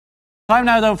Time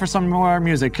now, though, for some more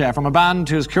music from a band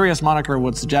whose curious moniker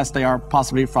would suggest they are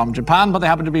possibly from Japan, but they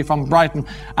happen to be from Brighton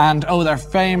and owe their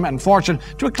fame and fortune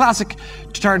to a classic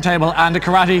turntable and a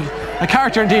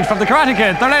character indeed from The Karate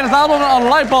Kid. Their latest album, On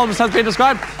Light Bulbs, has been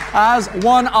described as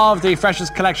one of the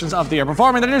freshest collections of the year.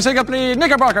 Performing their new single,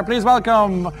 Knickerbocker, please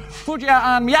welcome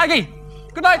Fujiya Miyagi.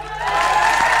 Good night.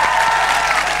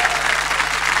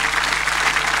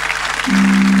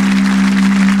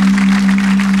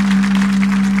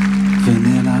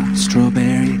 Vanilla,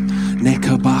 strawberry,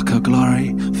 Knickerbocker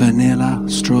glory. Vanilla,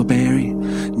 strawberry,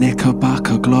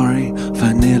 Knickerbocker glory.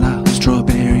 Vanilla,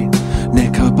 strawberry,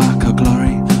 Knickerbocker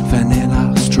glory.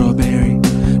 Vanilla, strawberry,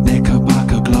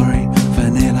 Knickerbocker glory.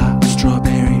 Vanilla,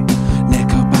 strawberry,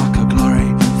 Knickerbocker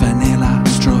glory. Vanilla,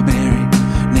 strawberry,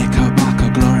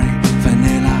 Knickerbocker glory.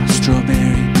 Vanilla,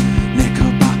 strawberry,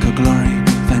 Knickerbocker glory.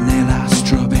 Vanilla,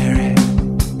 strawberry.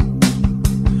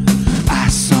 I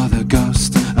saw the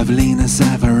ghost of Lena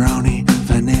Zavaroni.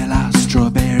 Vanilla,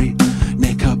 strawberry,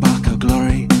 Knickerbocker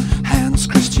glory. Hans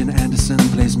Christian Andersen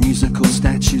plays musical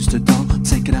statues to Don't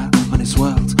Take It Out on His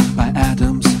World by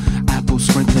Adams. Apple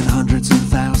sprinkling hundreds and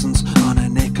thousands on a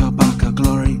Knickerbocker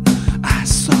glory. I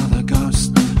saw the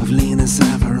ghost of Lena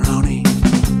Zavaroni.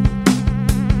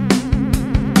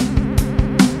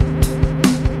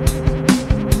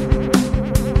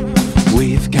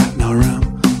 We've got no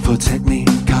room for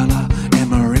Technicolor.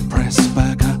 Emmerich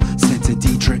Pressburger said to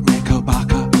Dietrich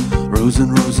Knickerbocker.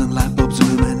 Rosen, light bulbs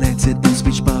illuminated in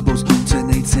speech bubbles,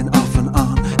 alternating off and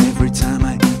on. Every time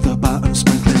I hit the button,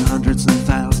 sprinkling hundreds and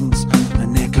thousands. A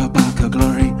Knickerbocker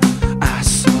glory. I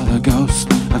saw the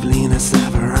ghost of Lena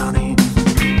Zavaroni.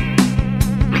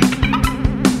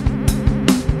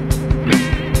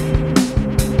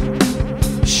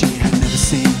 She had never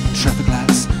seen traffic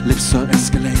lights, lifts or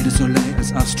escalators or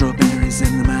layers of strawberries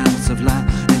in the mouths of light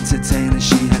entertainers.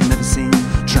 She had never seen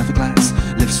traffic lights,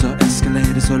 lifts or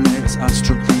escalators or layers of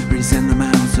strawberries in the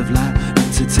mouths of light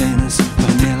entertainers.